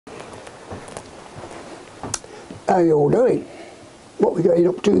how you all doing? What we're getting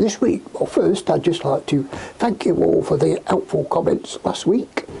up to this week? Well, first I'd just like to thank you all for the helpful comments last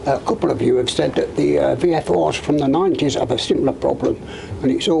week. A couple of you have said that the VFRs from the 90s have a similar problem,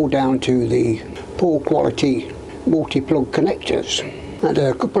 and it's all down to the poor quality multi-plug connectors. And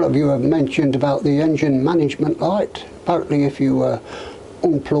a couple of you have mentioned about the engine management light. Apparently if you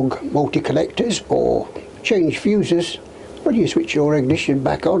unplug multi-connectors or change fuses, when you switch your ignition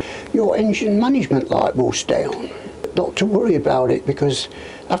back on, your engine management light will stay on. Not to worry about it, because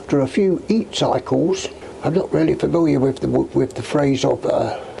after a few heat cycles, I'm not really familiar with the phrase of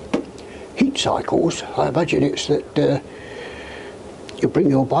heat cycles. I imagine it's that you bring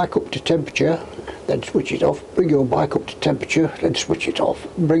your bike up to temperature, then switch it off, bring your bike up to temperature, then switch it off,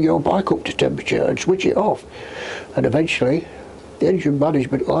 bring your bike up to temperature and switch it off, and eventually the engine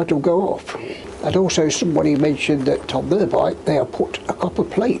management light will go off. And also somebody mentioned that on their bike they have put a copper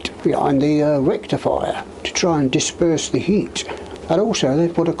plate behind the rectifier to try and disperse the heat. And also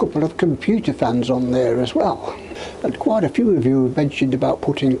they've put a couple of computer fans on there as well. And quite a few of you have mentioned about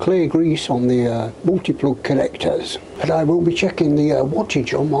putting clear grease on the multi-plug connectors. And I will be checking the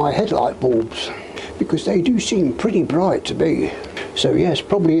wattage on my headlight bulbs, because they do seem pretty bright to me. So yes,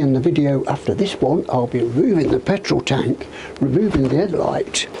 probably in the video after this one I'll be removing the petrol tank, removing the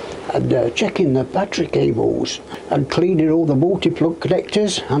headlight, and checking the battery cables, and cleaning all the multi-plug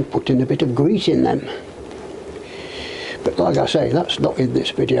connectors and putting a bit of grease in them. But like I say, that's not in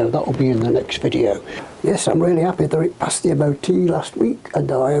this video, that'll be in the next video. Yes, I'm really happy that it passed the MOT last week, and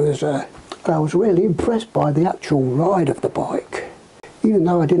I was really impressed by the actual ride of the bike. Even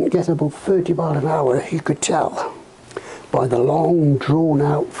though I didn't get above 30 miles an hour, you could tell by the long drawn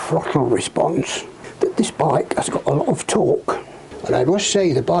out throttle response that this bike has got a lot of torque. And I must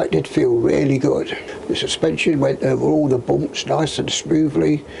say the bike did feel really good. The suspension went over all the bumps nice and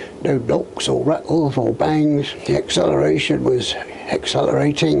smoothly, no knocks or rattles or bangs. The acceleration was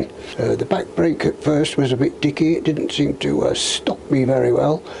accelerating. The back brake at first was a bit dicky, it didn't seem to stop me very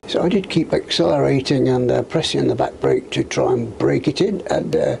well. So I did keep accelerating and pressing the back brake to try and brake it in,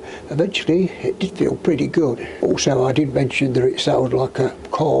 and eventually it did feel pretty good. Also I did mention that it sounded like a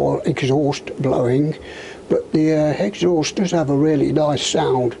car exhaust blowing, but the exhaust does have a really nice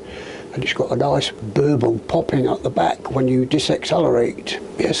sound, and it's got a nice burble popping at the back when you disaccelerate.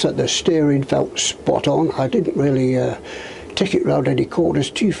 Yes, and the steering felt spot on. I didn't really take it round any corners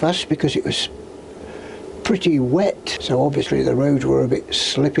too fast because it was pretty wet, so obviously the roads were a bit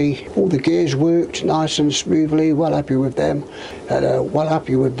slippy. All the gears worked nice and smoothly, well happy with them, and well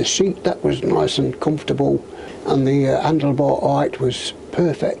happy with the seat, that was nice and comfortable, and the handlebar height was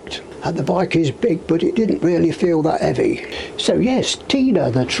perfect. And the bike is big, but it didn't really feel that heavy. So yes,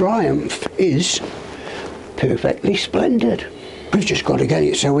 Tina the Triumph is perfectly splendid. We've just got to get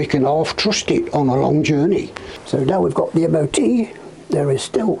it so we can half trust it on a long journey. So now we've got the MOT, there is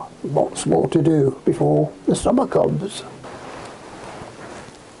still lots more to do before the summer comes.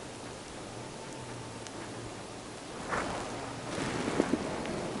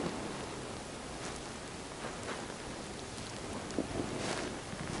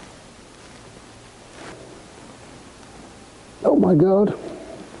 Oh my god,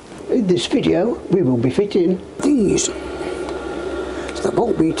 in this video we will be fitting these. It's the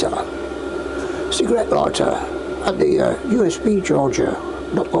voltmeter, cigarette lighter and the USB charger.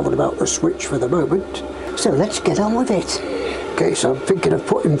 Not bothered about the switch for the moment, so let's get on with it. Okay, so I'm thinking of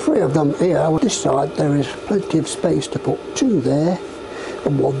putting 3 of them here. On this side there is plenty of space to put 2 there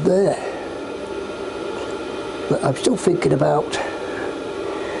and 1 there, but I'm still thinking about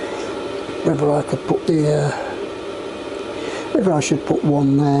whether I could put whether I should put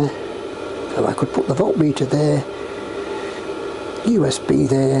 1 there, so I could put the voltmeter there, USB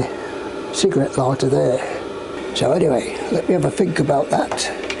there, cigarette lighter there. So anyway, let me have a think about that.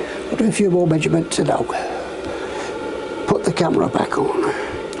 I'll do a few more measurements and I'll put the camera back on.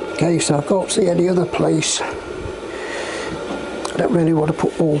 Okay, so I can't see any other place. I don't really want to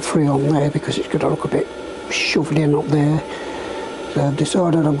put all 3 on there because it's going to look a bit shoved in up there. So I've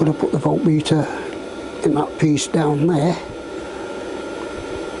decided I'm going to put the voltmeter in that piece down there.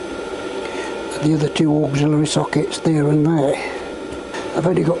 The other 2 auxiliary sockets there and there. I've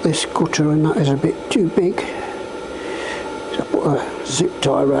only got this cutter and that is a bit too big, so I put a zip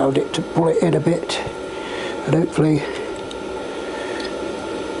tie around it to pull it in a bit, and hopefully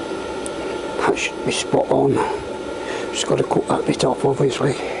that should be spot on. Just got to cut that bit off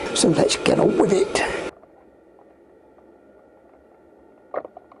obviously, so let's get on with it.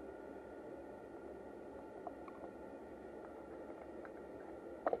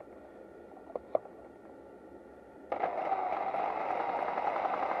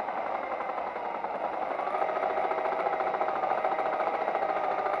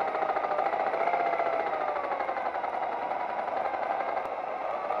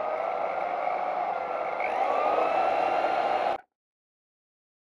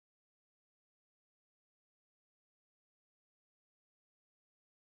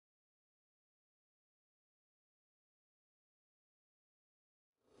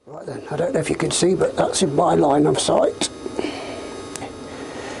 Right then, I don't know if you can see, but that's in my line of sight.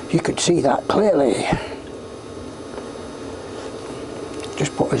 You can see that clearly.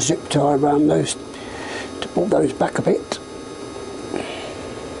 Just put a zip tie around those to pull those back a bit.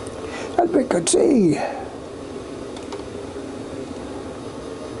 As we can see,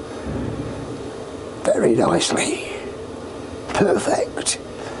 very nicely. Perfect.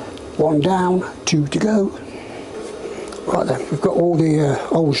 One down, two to go. Right then, we've got all the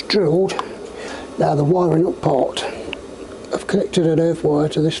holes drilled. Now the wiring up part. I've connected an earth wire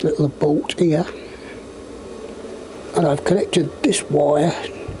to this little bolt here. And I've connected this wire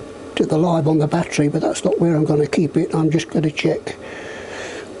to the line on the battery, but that's not where I'm going to keep it. I'm just going to check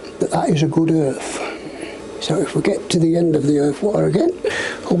that that is a good earth. So if we get to the end of the earth wire again,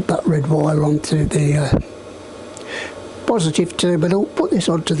 hold that red wire onto the positive terminal, put this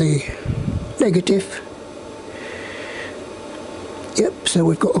onto the negative. Yep, so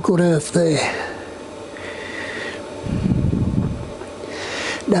we've got a good earth there.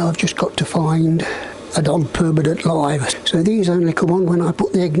 Now I've just got to find a non-permanent line. So these only come on when I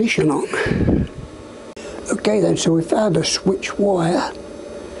put the ignition on. Okay then, so we found a switch wire.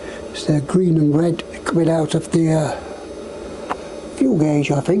 It's the green and red coming out of the fuel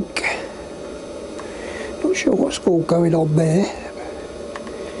gauge, I think. Not sure what's all going on there.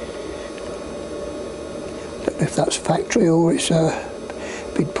 Don't know if that's factory or it's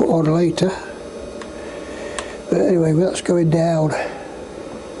been put on later. But anyway, that's going down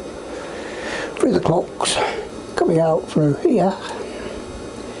through the clocks, coming out through here.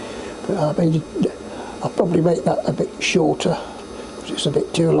 But I mean, I'll probably make that a bit shorter, because it's a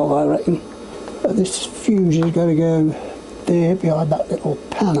bit too long, I reckon. And this fuse is going to go there behind that little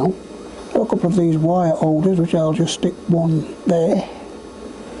panel. A couple of these wire holders, which I'll just stick one there.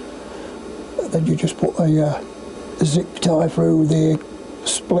 And then you just put a zip tie through the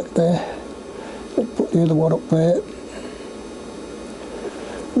split there. Then put the other one up there.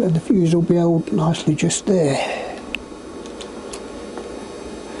 And then the fuse will be held nicely just there.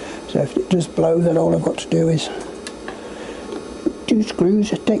 So if it does blow, then all I've got to do is 2 screws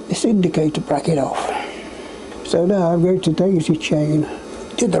to take this indicator bracket off. So now I'm going to daisy chain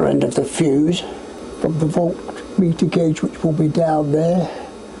the other end of the fuse from the voltmeter gauge, which will be down there,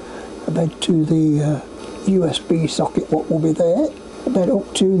 and then to the USB socket, what will be there, and then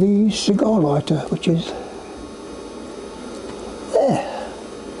up to the cigar lighter, which is there.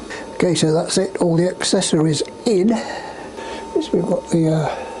 Okay, so that's it, all the accessories in. This we've got the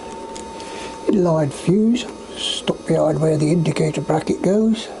inline fuse stuck behind where the indicator bracket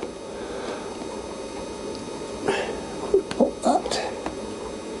goes. Pop that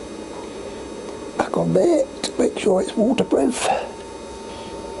back on there to make sure it's waterproof.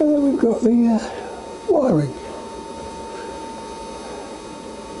 And then we've got the wiring.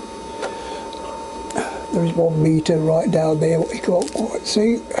 There is 1 meter right down there, what you can't quite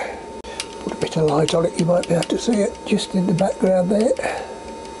see. Put a bit of light on it, you might be able to see it just in the background there.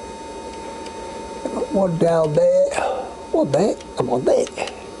 I've got one down there, one there, and one there.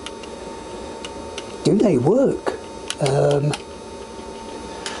 Do they work? And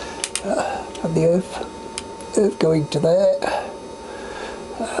the earth going to there,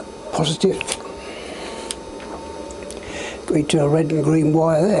 positive, going to a red and green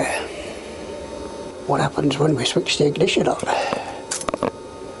wire there. What happens when we switch the ignition on?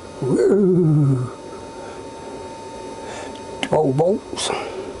 Woo! 12 volts.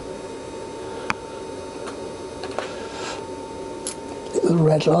 Little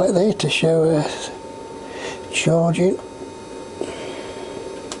red light there to show us charging.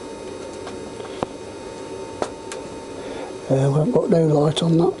 We haven't got no light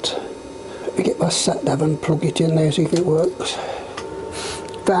on that. Let me get my sat nav and plug it in there, see if it works.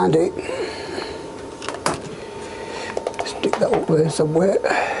 Found it. Stick that up there somewhere.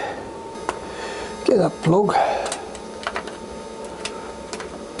 Get that plug.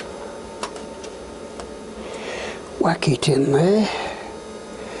 Whack it in there.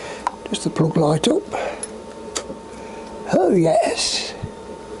 Does the plug light up? Oh yes.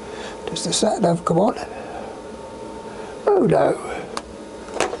 Does the sat nav come on? Oh no.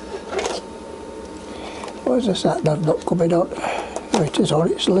 Why is the sat nav not coming on? Oh, it is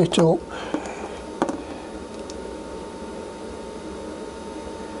on, it's lit up.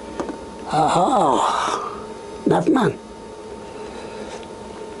 Aha! Navman.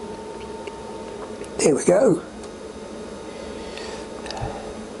 There we go.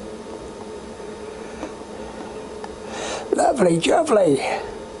 Lovely jubbly.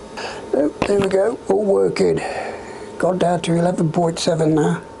 Oh, there we go, all working. Gone down to 11.7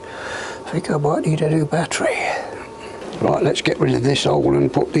 now. I think I might need a new battery. Right, let's get rid of this hole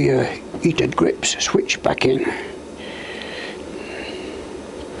and put the heated grips switch back in.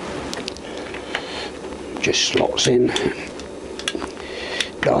 Just slots in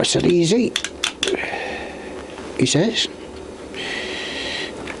nice and easy, he says.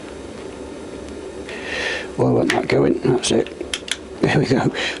 Well, I want that going, that's it. There we go.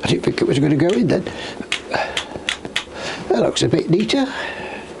 I didn't think it was going to go in then. That looks a bit neater.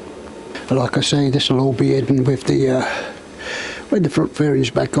 Like I say, this will all be hidden with the when the front fairing's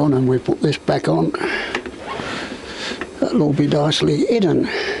back on and we put this back on. That'll all be nicely hidden.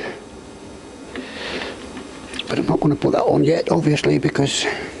 But I'm not going to put that on yet, obviously, because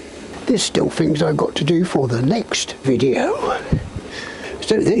there's still things I've got to do for the next video.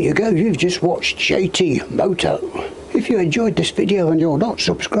 So there you go, you've just watched JT Moto. If you enjoyed this video and you're not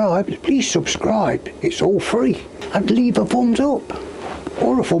subscribed, please subscribe, it's all free. And leave a thumbs up,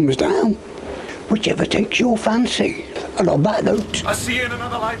 or a thumbs down, whichever takes your fancy. And on that note, I'll see you in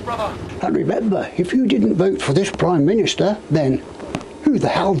another life, brother. And remember, if you didn't vote for this Prime Minister, then who the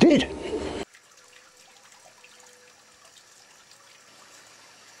hell did?